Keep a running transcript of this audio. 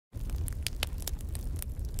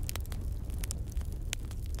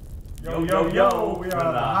Yo, we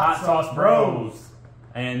are the Hot Sauce Bros.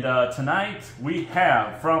 And tonight we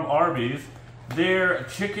have from Arby's their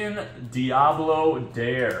Chicken Diablo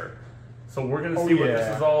Dare. So we're going to see what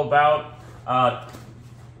this is all about.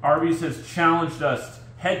 Arby's has challenged us,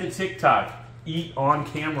 head to TikTok, eat on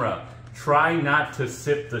camera, try not to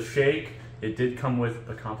sip the shake. It did come with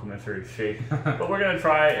a complimentary shake, but we're going to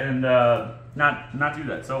try and not do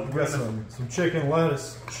that. So we got some chicken,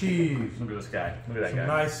 lettuce, cheese. Look at this guy. Look at that guy.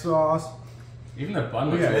 Nice sauce. Even the bun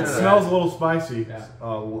looks it smells a little spicy. Yeah.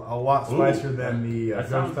 A lot spicier than the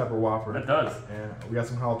ghost pepper Whopper. It does. And we got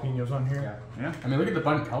some jalapenos on here. Yeah. I mean, look at the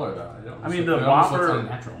bun color though. I mean, the Whopper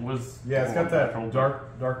was it's got that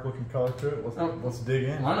dark looking color to it. Let's dig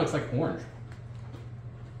in. Mine looks like orange.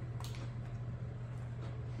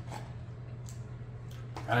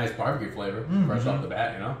 A nice barbecue flavor, fresh off the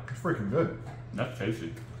bat, you know? It's freaking good. That's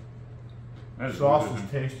tasty. That sauce is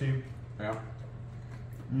tasty. Yeah.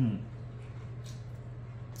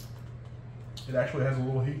 It actually has a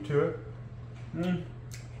little heat to it. You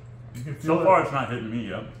can feel so far, it's not hitting me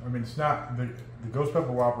yet. I mean, it's not. The ghost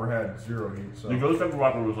pepper Whopper had zero heat. So the ghost pepper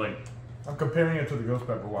Whopper was like. I'm comparing it to the ghost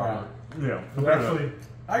pepper Whopper. Yeah. It actually.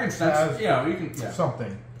 I can sense. You can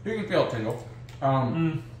something. You can feel it tingle.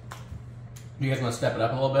 You guys want to step it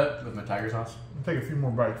up a little bit with my tiger sauce? I'll take a few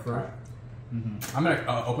more bites first. Right. I'm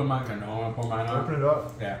gonna open mine. I know I'm gonna pour mine on. Open it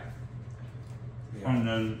up. Yeah. And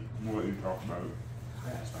then what you talk about?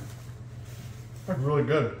 Yeah, that's fine. That's really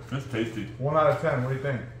good. It's tasty. 1 out of 10. What do you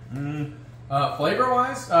think?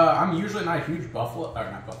 Flavor-wise, I'm usually not a huge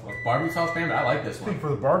barbecue sauce fan, but I like this I one. think for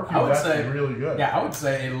the barbecue, that's really good. Yeah, I would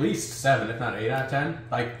say at least 7, if not 8 out of 10.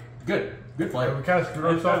 Like, good flavor. We kind of screwed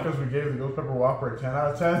ourselves because we gave the ghost pepper Whopper a 10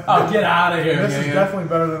 out of 10. Oh, get out of here! This is definitely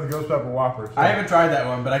better than the ghost pepper Whopper. So I haven't tried that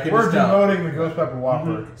one, but I can just tell. We're demoting the ghost pepper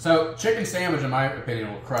Whopper. So, chicken sandwich, in my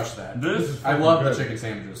opinion, will crush that. I love the chicken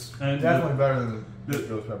sandwiches. And definitely better than the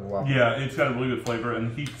ghost pepper Whopper. Yeah, it's got a really good flavor, and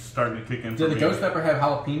the heat's starting to kick in. Did the ghost pepper have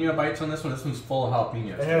jalapeno bites on this one? This one's full of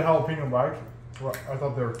jalapenos. They had jalapeno bites. Well, I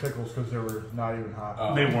thought they were pickles because they were not even hot.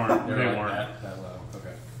 Oh, they weren't. They weren't that low.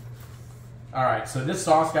 Okay. All right. So this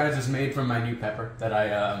sauce, guys, is made from my new pepper that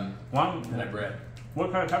I bred.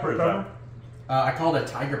 What kind of pepper is that? I call it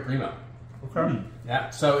Tiger Primo. Okay. Yeah.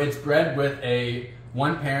 So it's bred with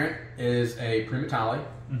one parent is a Primotalli.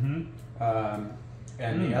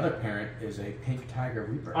 And the other parent is a Pink Tiger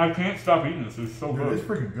Reaper. I can't stop eating this. It's so good. It's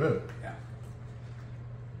freaking good. Yeah.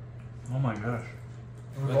 Oh my gosh.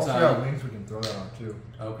 And we've also got wings we can throw that on too.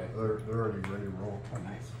 Okay. They're already ready to roll. Oh,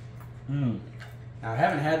 nice. Now I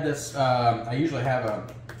haven't had this. I usually have a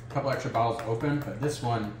couple extra bottles open, but this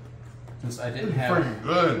one, since I didn't have. Freaking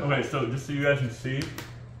good. Okay, so just so you guys can see,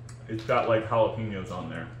 it's got like jalapenos on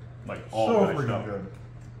there, like all so that freaking stuff. good.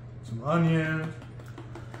 Some onions.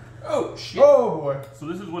 Oh shit! Oh boy! So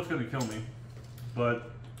this is what's gonna kill me,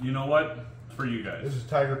 but you know what? For you guys. This is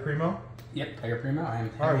Tiger Primo. Yep, Tiger Primo. I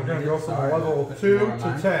am. All right, we're gonna go from level 2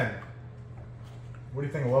 to 10. What do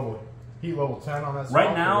you think of heat level 10 on that?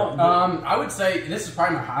 Right now, I would say this is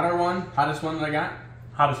probably my hottest one that I got.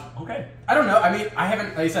 Hottest? Okay. I don't know. I mean, I haven't.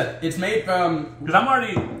 Like I said, it's made from. Because I'm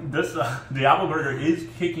already this Diablo Burger is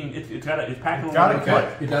kicking. It's packed with a lot of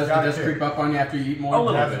kick. It does creep up on you after you eat more. A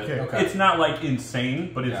little bit. Okay. It's not like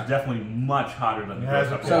insane, but it's definitely much hotter than the ghost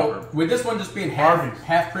pepper Whopper. With this one just being half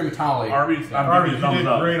Primotalli. Arby's, Arby's, you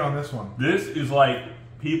did great on this one. This is like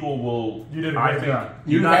people will. You did a great job.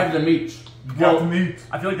 You have the meat. You got the meat.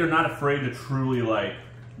 I feel like they're not afraid to truly like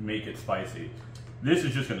make it spicy. This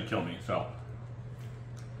is just gonna kill me. So.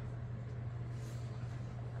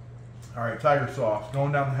 All right, tiger sauce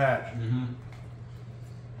going down the hatch.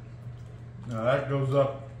 Now that goes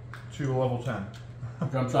up to level 10.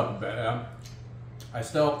 Jumps up a bit. Yeah. I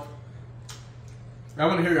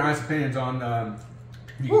want to hear your honest opinions on.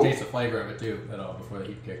 You can taste the flavor of it too, at all before the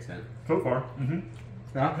heat kicks in. So far,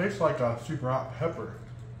 Yeah, it tastes like a super hot pepper.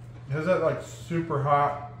 It has that like super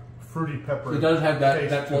hot fruity pepper. It does have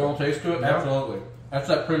that floral taste to it. Yeah. Absolutely. That's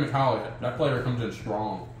that Primotalli. That flavor comes in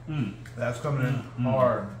strong. That's coming in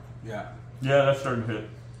hard. Yeah. Yeah, that's starting to hit.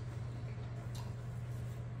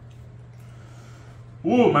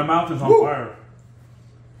 Ooh, my mouth is on fire.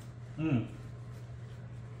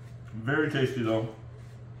 Very tasty though.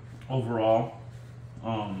 Overall.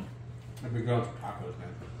 I'd be going for tacos,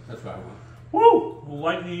 man. That's what I want. Woo!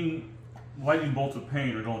 Lightning bolts of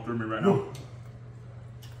pain are going through me right now.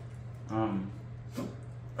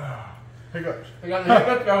 Hiccups. I got the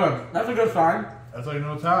hiccups going. That's a good sign. That's how you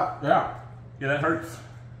know it's hot. Yeah. Yeah, that hurts.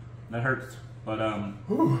 That hurts. But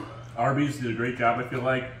Arby's did a great job, I feel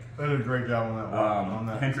like. They did a great job on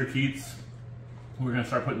that. Hentrich.Heats. We're gonna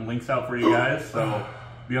start putting links out for you guys, so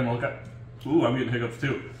be on the lookout. Ooh, I'm getting hiccups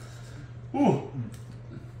too. Ooh.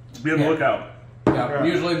 Be on the lookout. Yeah,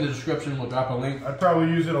 usually in the description we'll drop a link. I'd probably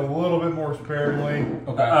use it a little bit more sparingly.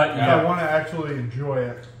 Okay. I want to actually enjoy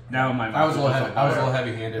it. Now my I was a little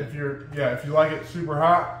heavy-handed. If you like it super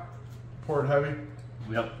hot, pour it heavy.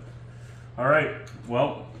 Yep. All right.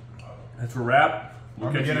 Well, that's a wrap.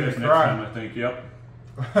 We'll catch you guys next time, I think. Yep.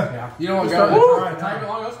 Yeah. You know what, guys?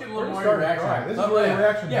 Let's get a little more reaction. This is where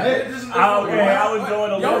reaction is. Okay, I was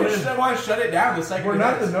going a little bit. I want to shut it down the second. We're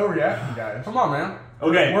not the no reaction guys. Come on, man.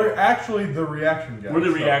 Okay. We're actually the reaction guys. We're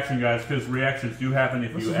the reaction guys because reactions do happen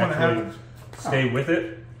if you actually stay with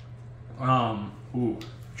it. Ooh.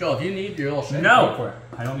 Joel, if you need your little shake, no, go for it.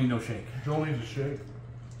 I don't need no shake. Joel needs a shake.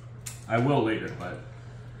 I will later, but.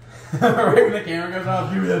 Right when the camera goes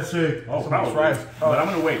off, give me that shake. Oh, probably. Fries. But I'm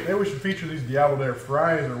gonna wait. Maybe we should feature these Diablo Dare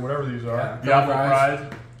fries or whatever these are. Yeah, Diablo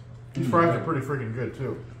fries. These fries are pretty freaking good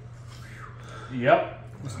too. Yep.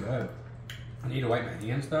 That's good. I need to wipe my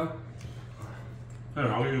hands though. I don't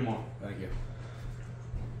know. I'll give you more. Thank you.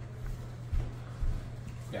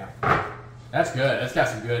 Yeah. That's good. That's got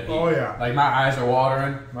some good heat. Oh yeah. Like my eyes are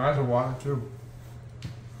watering. My eyes are watering too.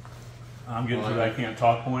 I'm getting to that I can't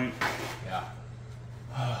talk point. Yeah.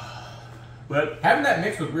 But having that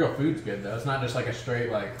mixed with real food's good though. It's not just like a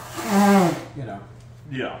straight like, you know.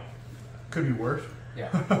 Yeah. Could be worse. Yeah.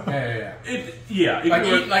 Yeah.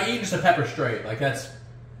 Like eating just a pepper straight. Like that's,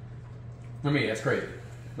 for me, that's crazy.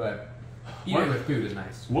 But eating it with food is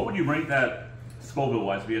nice. What would you rank that Scoville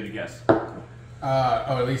wise if you had to guess?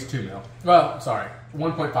 At least 2 mil. Well, sorry,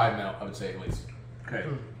 1.5 mil. I would say at least. Okay.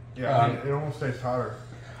 Yeah, it almost tastes hotter.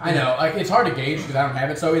 I know. Like it's hard to gauge because I don't have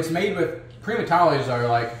it. So it's made with Primotallis are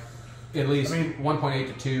like at least 1.8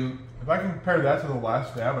 to 2. If I compare that to the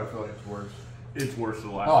last dab, I feel like it's worse. It's worse than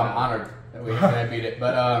the last. Oh, I'm honored that I beat it.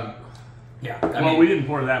 But yeah. I mean, we didn't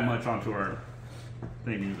pour that much onto our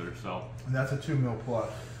thing either, so. And that's a 2 mil plus.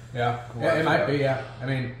 Yeah. Yeah, it might be. Yeah. I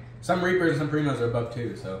mean, some Reapers and some Primos are above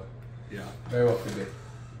 2, so. Yeah. Very well could be.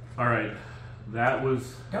 All right. That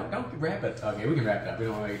was. Don't wrap it. Okay, we can wrap it up. We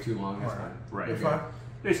don't want to make it too long. That's fine. Right. It's fine.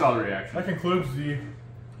 They saw the reaction. That concludes the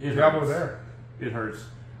Diablo Dare. It hurts.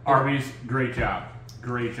 Arby's, great job.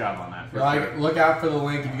 Great job on that. Like, look out for the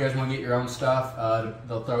link if you guys want to get your own stuff.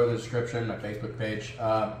 They'll throw it in the description, my Facebook page.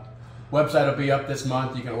 Website will be up this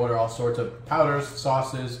month. You can order all sorts of powders,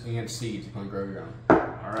 sauces, and seeds if you want to grow your own.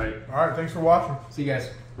 All right. All right. Thanks for watching. See you guys.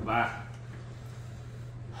 Bye.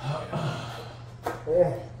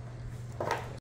 Oh.